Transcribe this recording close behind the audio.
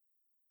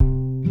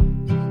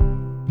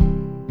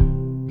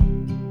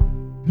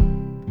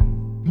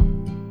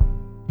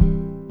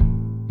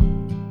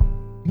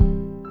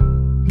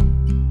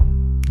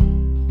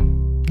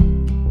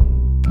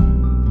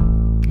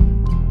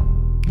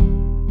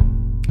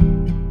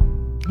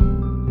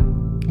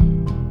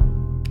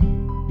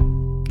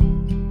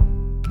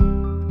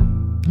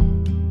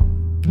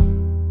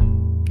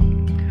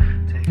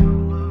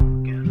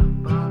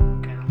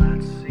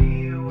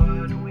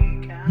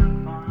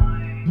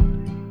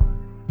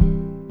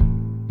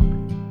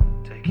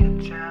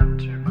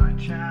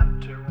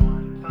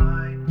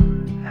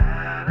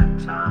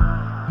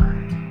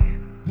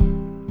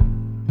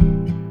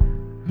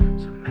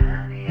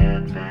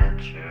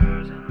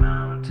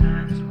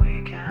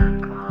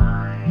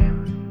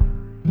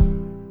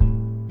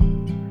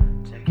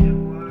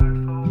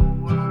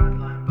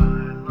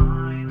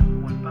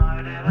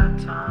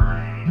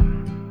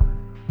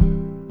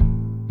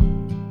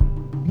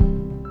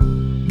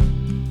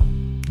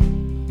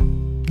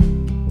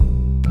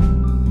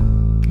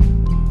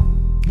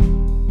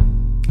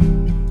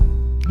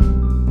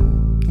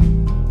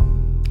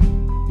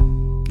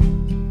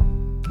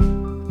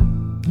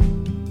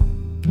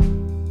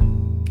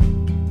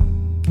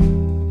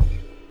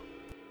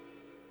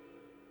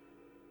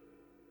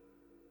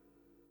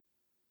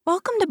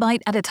Welcome to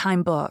Bite at a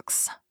Time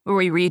Books, where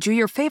we read you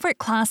your favorite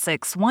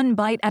classics one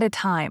bite at a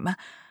time.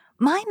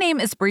 My name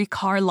is Brie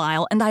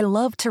Carlisle, and I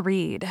love to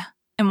read,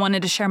 and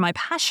wanted to share my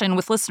passion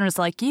with listeners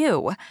like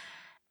you.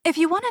 If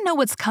you want to know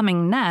what's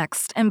coming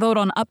next and vote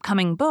on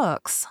upcoming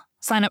books,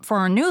 sign up for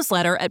our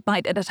newsletter at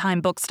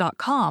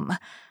biteatatimebooks.com.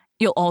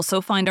 You'll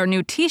also find our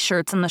new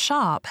t-shirts in the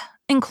shop,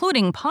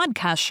 including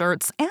podcast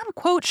shirts and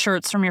quote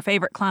shirts from your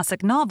favorite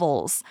classic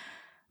novels.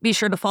 Be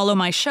sure to follow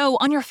my show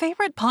on your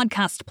favorite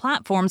podcast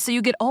platform so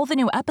you get all the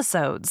new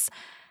episodes.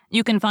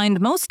 You can find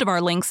most of our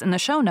links in the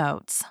show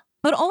notes,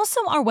 but also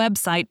our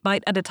website,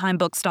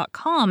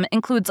 biteatatimebooks.com,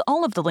 includes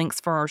all of the links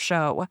for our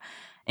show,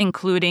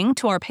 including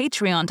to our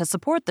Patreon to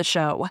support the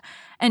show,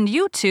 and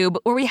YouTube,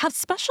 where we have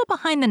special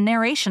behind the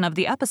narration of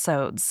the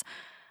episodes.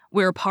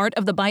 We're part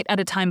of the Bite at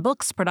a Time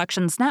Books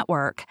Productions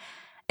Network.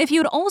 If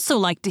you'd also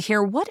like to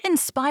hear what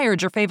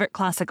inspired your favorite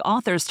classic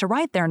authors to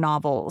write their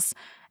novels,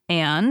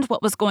 and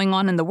what was going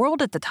on in the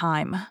world at the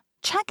time,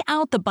 check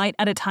out the Bite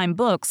at a Time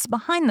Books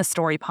Behind the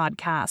Story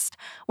podcast,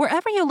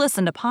 wherever you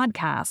listen to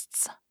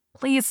podcasts.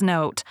 Please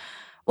note,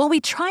 while we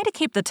try to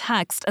keep the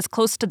text as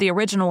close to the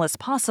original as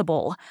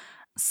possible,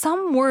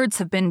 some words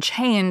have been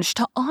changed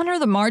to honor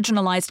the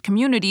marginalized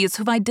communities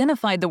who've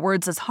identified the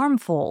words as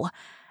harmful,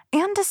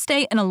 and to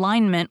stay in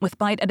alignment with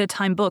Bite at a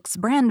Time Books'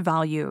 brand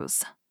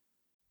values.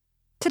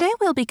 Today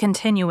we'll be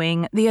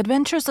continuing The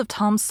Adventures of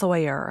Tom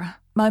Sawyer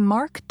by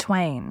Mark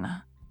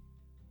Twain.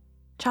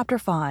 Chapter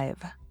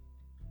 5.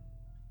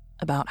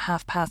 About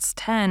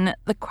 10:30,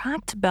 the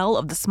cracked bell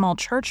of the small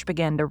church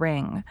began to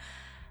ring,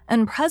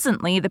 and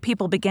presently the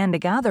people began to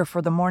gather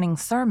for the morning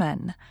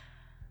sermon.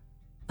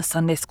 The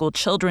Sunday school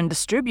children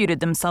distributed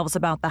themselves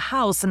about the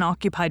house and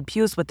occupied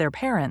pews with their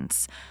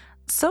parents,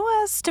 so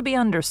as to be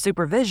under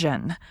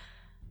supervision.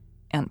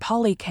 Aunt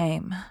Polly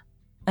came,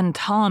 and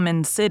Tom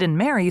and Sid and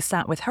Mary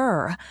sat with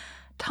her,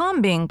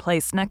 Tom being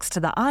placed next to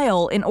the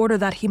aisle in order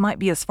that he might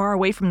be as far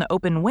away from the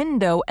open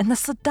window and the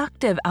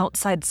seductive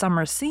outside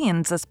summer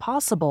scenes as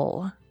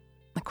possible.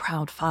 The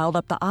crowd filed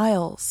up the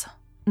aisles.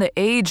 The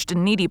aged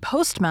and needy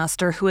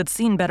postmaster who had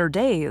seen better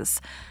days,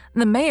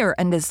 the mayor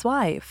and his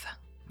wife,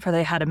 for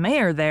they had a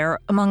mayor there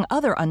among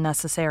other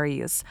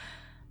unnecessaries,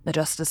 the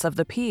justice of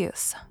the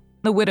peace,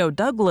 the widow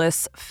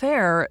Douglas,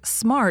 fair,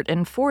 smart,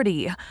 and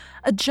 40,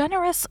 a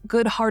generous,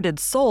 good-hearted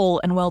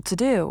soul and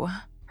well-to-do,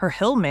 her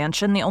hill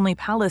mansion the only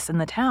palace in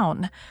the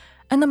town,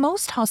 and the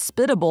most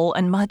hospitable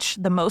and much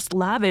the most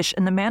lavish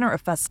in the manner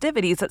of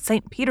festivities that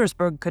St.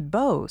 Petersburg could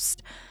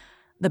boast,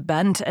 the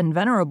bent and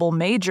venerable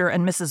Major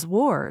and Mrs.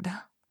 Ward,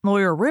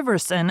 Lawyer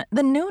Riverson,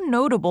 the new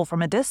notable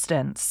from a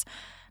distance,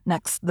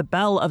 next the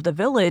belle of the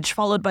village,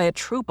 followed by a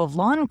troop of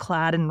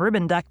lawn-clad and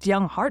ribbon-decked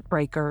young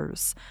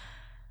heartbreakers.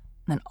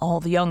 Then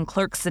all the young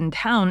clerks in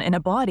town in a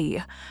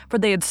body, for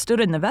they had stood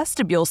in the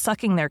vestibule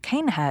sucking their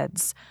cane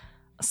heads,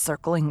 a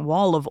circling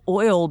wall of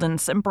oiled and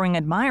simpering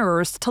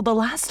admirers till the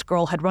last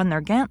girl had run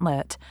their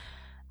gauntlet.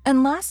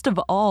 And last of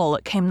all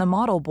came the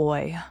model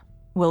boy,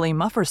 Willie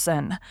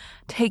Mufferson,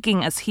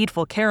 taking as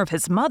heedful care of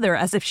his mother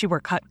as if she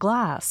were cut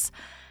glass.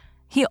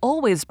 He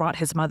always brought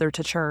his mother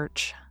to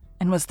church,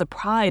 and was the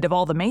pride of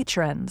all the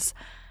matrons.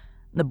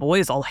 The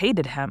boys all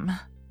hated him.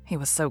 He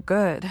was so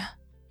good.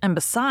 And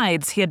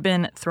besides, he had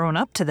been thrown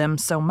up to them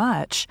so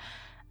much.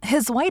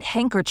 His white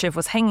handkerchief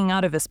was hanging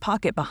out of his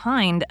pocket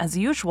behind, as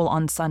usual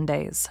on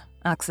Sundays,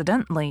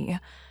 accidentally.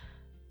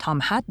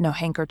 Tom had no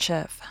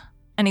handkerchief,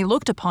 and he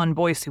looked upon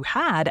boys who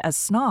had as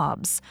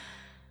snobs.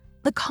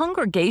 The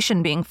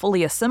congregation being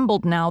fully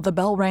assembled now, the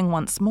bell rang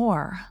once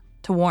more,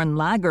 to warn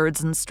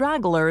laggards and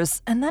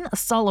stragglers, and then a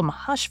solemn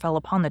hush fell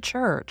upon the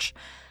church,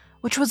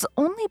 which was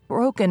only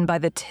broken by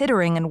the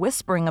tittering and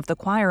whispering of the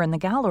choir in the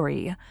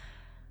gallery.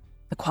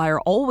 The choir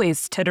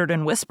always tittered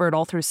and whispered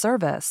all through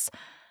service.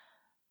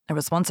 There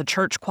was once a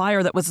church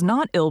choir that was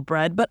not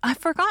ill-bred, but I've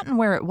forgotten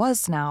where it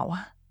was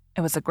now.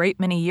 It was a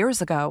great many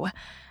years ago,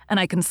 and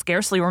I can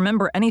scarcely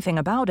remember anything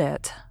about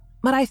it,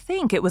 but I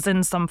think it was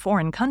in some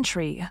foreign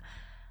country.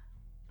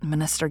 The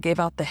minister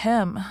gave out the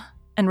hymn,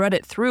 and read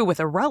it through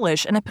with a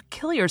relish and a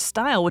peculiar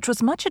style which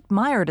was much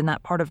admired in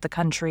that part of the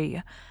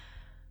country.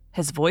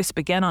 His voice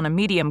began on a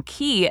medium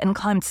key and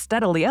climbed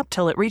steadily up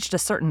till it reached a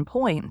certain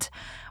point,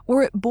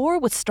 where it bore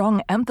with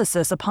strong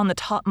emphasis upon the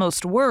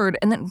topmost word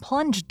and then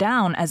plunged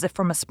down as if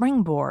from a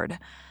springboard.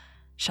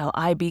 Shall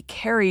I be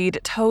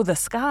carried toe the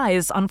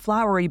skies on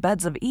flowery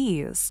beds of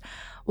ease,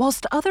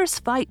 whilst others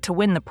fight to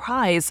win the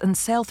prize and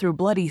sail through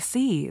bloody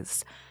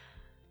seas?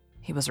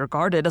 He was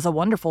regarded as a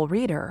wonderful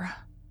reader.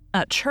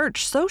 At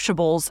church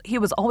sociables, he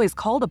was always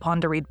called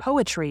upon to read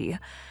poetry,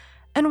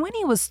 and when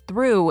he was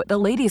through, the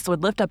ladies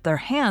would lift up their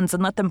hands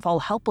and let them fall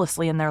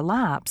helplessly in their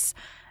laps,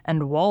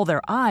 and wall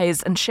their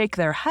eyes and shake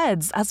their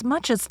heads as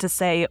much as to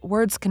say,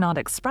 words cannot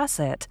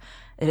express it.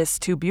 It is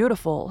too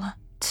beautiful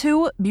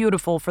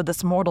for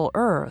this mortal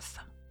earth.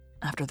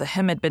 After the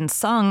hymn had been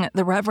sung,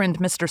 the Reverend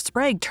Mr.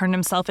 Sprague turned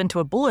himself into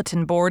a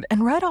bulletin board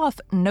and read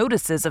off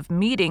notices of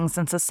meetings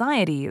and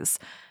societies,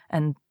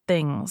 and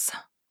things,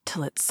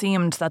 till it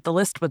seemed that the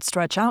list would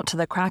stretch out to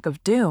the crack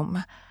of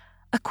doom.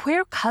 a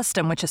queer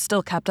custom which is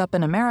still kept up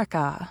in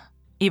America,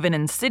 even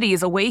in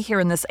cities away here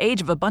in this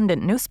age of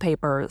abundant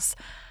newspapers.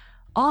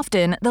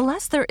 Often, the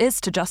less there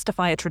is to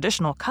justify a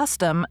traditional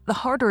custom, the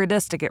harder it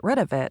is to get rid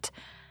of it.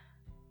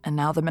 And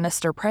now the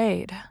minister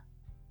prayed.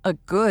 A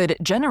good,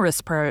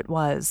 generous prayer it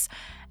was,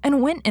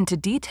 and went into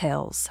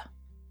details.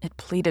 It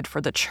pleaded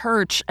for the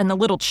church and the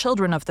little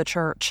children of the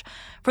church,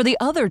 for the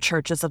other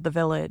churches of the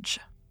village,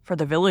 for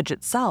the village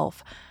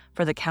itself,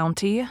 for the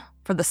county,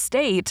 for the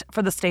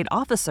state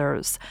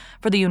officers,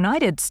 for the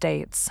United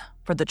States,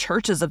 for the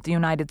churches of the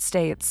United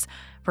States,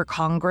 for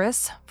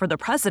Congress, for the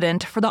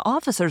president, for the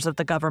officers of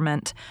the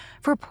government,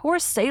 for poor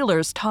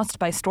sailors tossed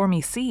by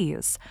stormy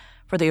seas,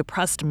 for the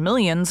oppressed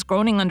millions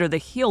groaning under the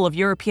heel of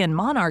European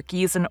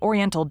monarchies and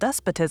Oriental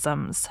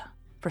despotisms,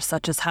 for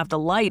such as have the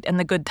light and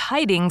the good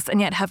tidings and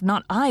yet have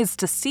not eyes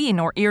to see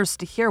nor ears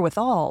to hear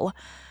withal,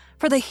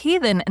 for the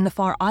heathen in the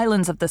far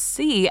islands of the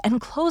sea, and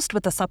closed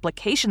with the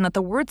supplication that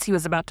the words he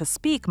was about to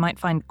speak might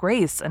find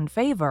grace and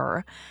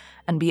favor,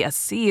 and be as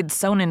seed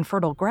sown in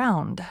fertile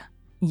ground,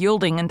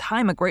 yielding in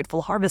time a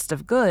grateful harvest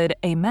of good.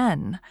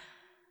 Amen.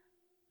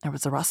 There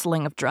was a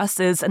rustling of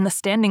dresses, and the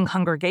standing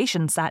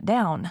congregation sat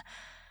down.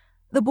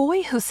 The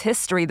boy whose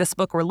history this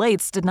book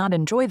relates did not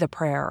enjoy the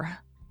prayer.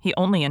 He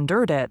only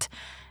endured it,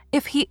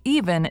 if he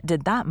even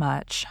did that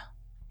much.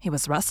 He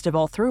was restive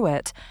all through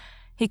it.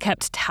 He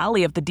kept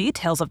tally of the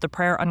details of the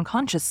prayer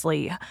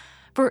unconsciously,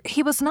 for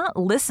he was not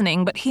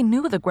listening, but he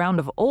knew the ground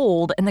of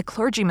old and the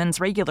clergyman's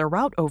regular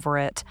route over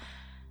it.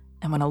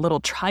 And when a little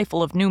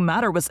trifle of new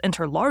matter was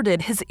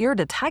interlarded, his ear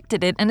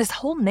detected it, and his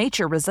whole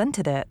nature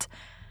resented it.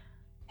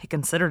 He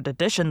considered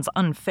additions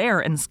unfair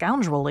and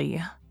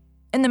scoundrelly.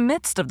 In the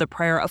midst of the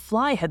prayer, a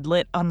fly had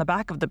lit on the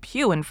back of the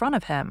pew in front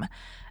of him,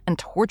 and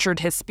tortured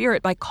his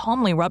spirit by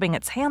calmly rubbing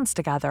its hands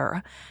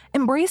together,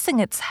 embracing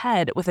its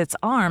head with its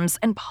arms,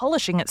 and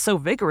polishing it so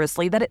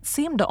vigorously that it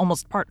seemed to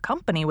almost part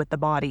company with the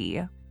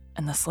body.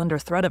 And the slender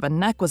thread of a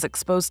neck was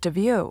exposed to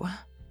view,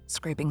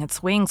 scraping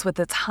its wings with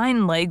its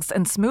hind legs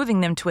and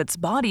smoothing them to its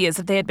body as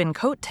if they had been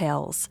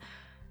coattails,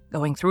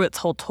 going through its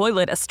whole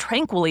toilet as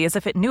tranquilly as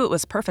if it knew it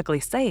was perfectly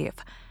safe,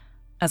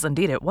 as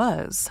indeed it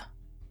was.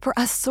 For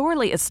as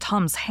sorely as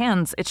Tom's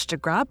hands itched to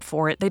grab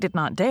for it, they did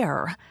not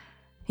dare.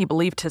 He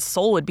believed his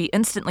soul would be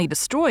instantly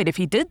destroyed if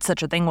he did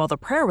such a thing while the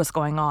prayer was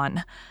going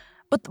on.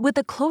 But with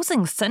the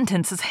closing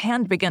sentence, his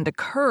hand began to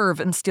curve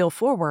and steal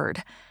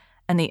forward,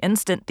 and the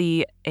instant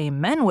the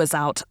amen was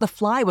out, the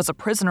fly was a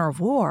prisoner of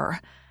war.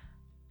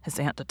 His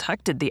aunt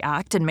detected the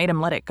act and made him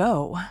let it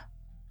go.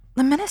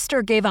 The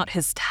minister gave out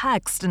his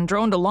text and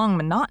droned along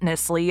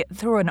monotonously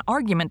through an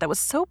argument that was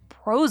so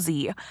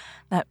prosy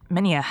that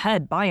many a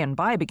head by and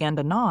by began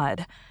to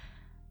nod.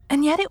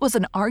 And yet it was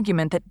an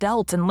argument that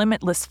dealt in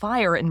limitless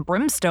fire and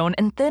brimstone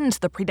and thinned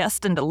the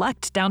predestined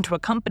elect down to a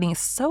company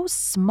so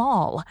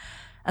small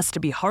as to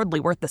be hardly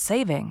worth the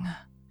saving.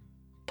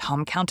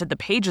 Tom counted the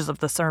pages of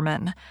the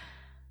sermon.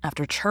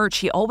 After church,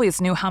 he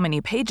always knew how many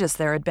pages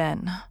there had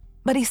been,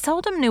 but he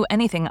seldom knew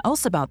anything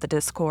else about the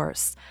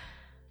discourse.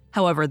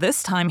 However,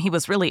 this time he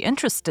was really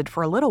interested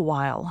for a little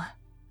while.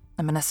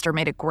 The minister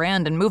made a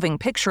grand and moving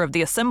picture of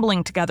the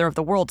assembling together of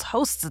the world's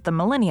hosts at the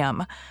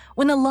millennium,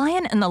 when the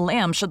lion and the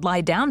lamb should lie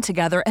down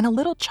together and a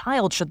little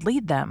child should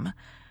lead them.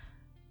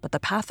 But the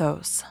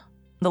pathos,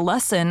 the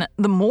lesson,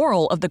 the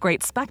moral of the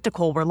great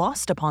spectacle were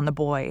lost upon the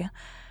boy.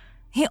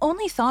 He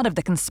only thought of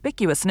the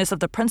conspicuousness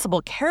of the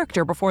principal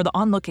character before the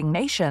onlooking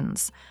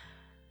nations.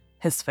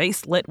 His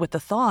face lit with the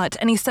thought,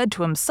 and he said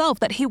to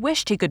himself that he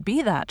wished he could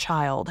be that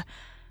child,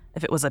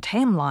 if it was a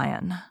tame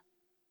lion.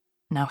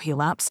 Now he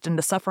lapsed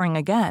into suffering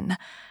again,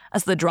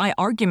 as the dry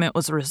argument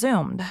was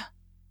resumed.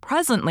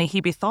 Presently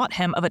he bethought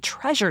him of a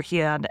treasure he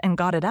had and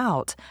got it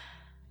out.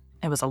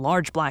 It was a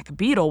large black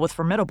beetle with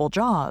formidable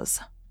jaws.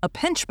 A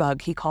pinch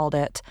bug, he called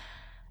it.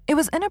 It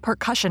was in a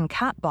percussion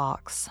cat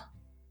box.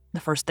 The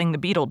first thing the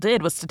beetle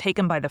did was to take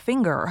him by the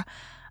finger.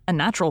 A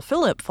natural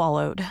fillip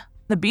followed.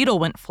 The beetle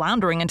went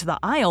floundering into the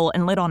aisle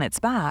and lit on its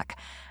back,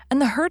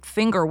 and the hurt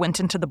finger went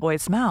into the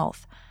boy's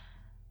mouth.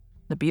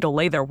 The beetle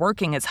lay there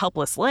working its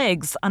helpless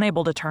legs,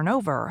 unable to turn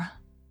over.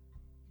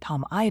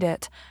 Tom eyed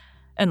it,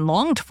 and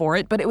longed for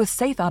it, but it was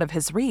safe out of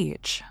his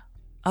reach.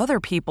 Other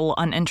people,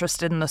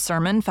 uninterested in the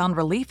sermon, found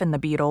relief in the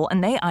beetle,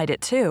 and they eyed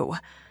it too.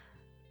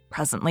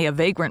 Presently a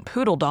vagrant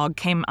poodle dog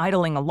came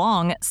idling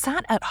along,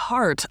 sat at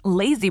heart,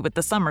 lazy with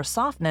the summer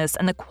softness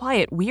and the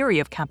quiet weary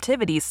of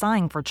captivity,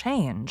 sighing for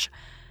change.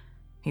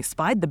 He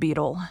spied the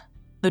beetle.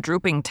 The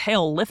drooping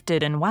tail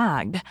lifted and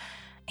wagged.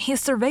 He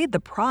surveyed the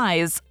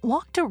prize,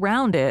 walked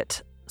around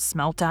it,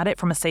 smelt at it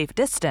from a safe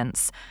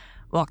distance,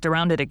 walked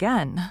around it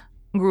again,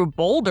 grew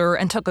bolder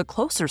and took a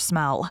closer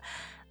smell,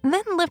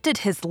 then lifted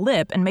his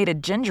lip and made a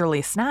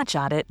gingerly snatch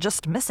at it,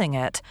 just missing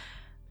it,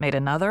 made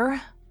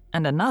another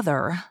and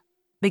another,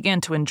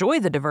 began to enjoy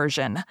the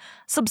diversion,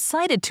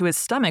 subsided to his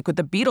stomach with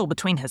the beetle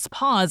between his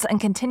paws, and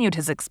continued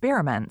his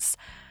experiments,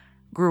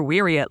 grew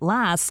weary at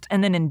last,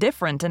 and then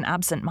indifferent and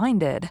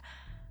absent-minded.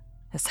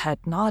 His head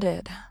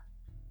nodded,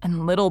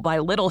 and little by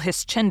little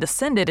his chin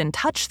descended and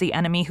touched the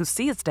enemy who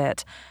seized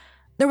it.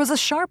 There was a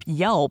sharp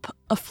yelp,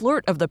 a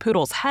flirt of the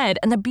poodle's head,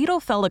 and the beetle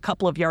fell a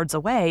couple of yards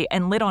away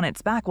and lit on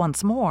its back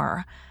once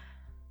more.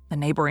 The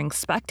neighboring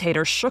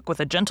spectators shook with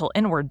a gentle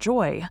inward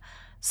joy.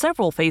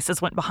 Several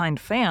faces went behind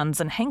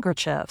fans and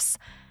handkerchiefs,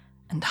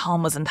 and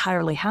Tom was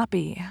entirely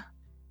happy.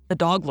 The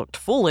dog looked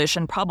foolish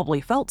and probably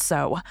felt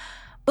so,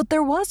 but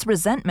there was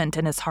resentment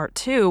in his heart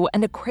too,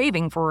 and a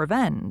craving for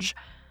revenge.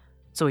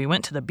 So he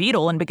went to the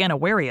beetle and began a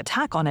wary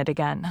attack on it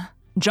again,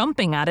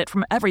 jumping at it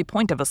from every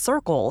point of a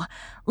circle,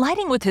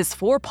 lighting with his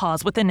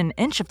forepaws within an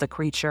inch of the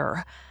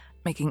creature,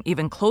 making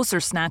even closer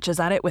snatches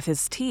at it with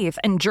his teeth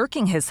and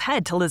jerking his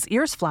head till his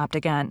ears flapped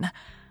again.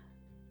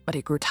 But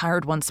he grew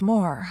tired once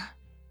more,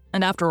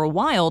 and after a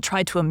while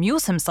tried to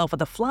amuse himself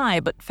with a fly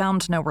but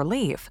found no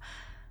relief.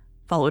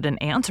 Followed an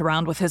ant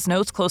around with his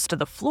nose close to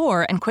the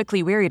floor and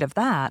quickly wearied of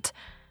that.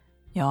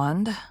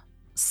 Yawned,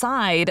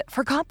 sighed,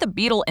 forgot the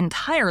beetle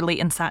entirely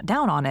and sat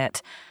down on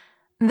it.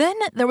 Then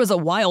there was a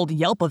wild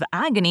yelp of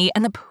agony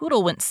and the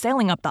poodle went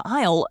sailing up the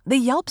aisle. The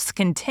yelps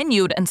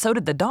continued and so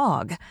did the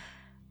dog.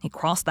 He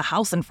crossed the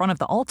house in front of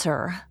the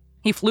altar.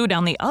 He flew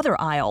down the other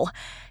aisle.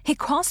 He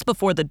crossed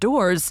before the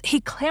doors.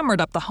 He clambered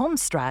up the home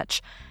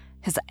stretch.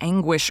 His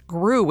anguish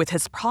grew with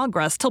his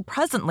progress till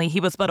presently he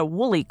was but a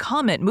woolly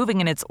comet moving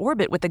in its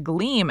orbit with a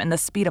gleam and the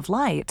speed of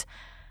light.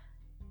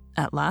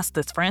 At last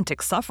this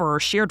frantic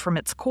sufferer sheered from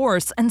its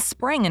course and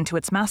sprang into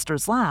its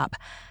master's lap.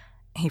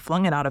 He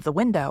flung it out of the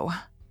window,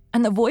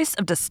 and the voice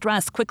of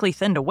distress quickly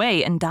thinned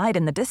away and died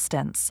in the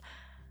distance.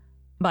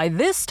 By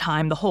this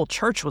time, the whole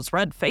church was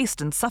red-faced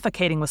and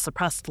suffocating with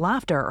suppressed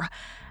laughter,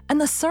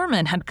 and the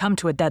sermon had come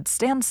to a dead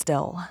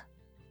standstill.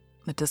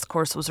 The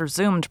discourse was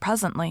resumed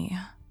presently,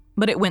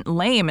 but it went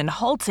lame and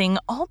halting,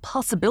 all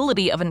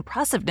possibility of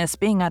impressiveness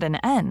being at an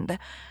end,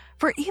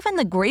 for even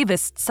the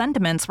gravest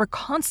sentiments were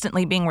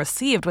constantly being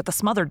received with a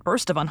smothered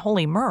burst of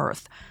unholy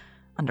mirth,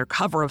 under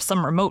cover of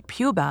some remote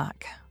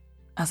pewback,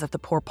 as if the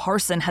poor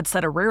parson had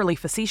said a rarely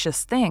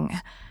facetious thing.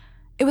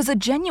 It was a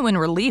genuine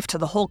relief to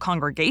the whole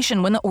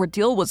congregation when the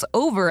ordeal was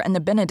over and the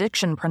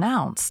benediction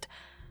pronounced.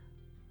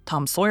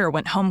 Tom Sawyer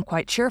went home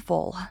quite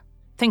cheerful,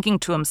 thinking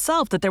to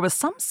himself that there was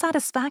some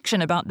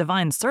satisfaction about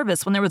divine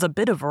service when there was a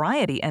bit of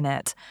variety in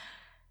it.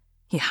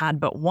 He had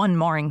but one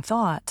marring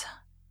thought.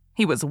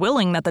 He was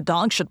willing that the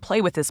dog should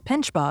play with his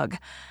pinch bug,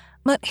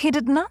 but he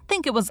did not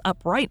think it was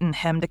upright in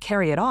him to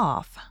carry it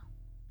off.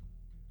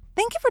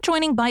 Thank you for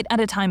joining Bite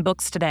at a Time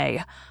Books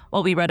today,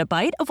 while we read a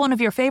bite of one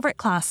of your favorite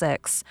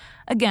classics.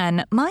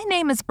 Again, my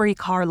name is Bree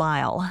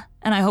Carlisle,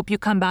 and I hope you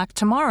come back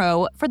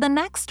tomorrow for the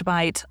next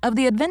bite of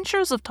The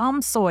Adventures of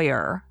Tom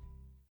Sawyer.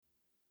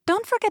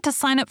 Don't forget to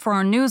sign up for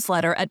our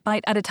newsletter at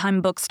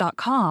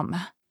biteatatimebooks.com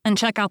and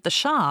check out the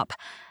shop.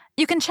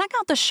 You can check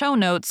out the show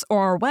notes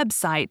or our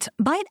website,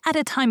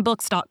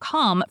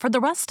 biteatatimebooks.com, for the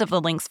rest of the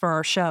links for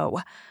our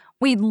show.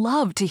 We'd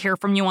love to hear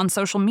from you on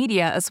social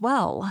media as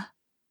well.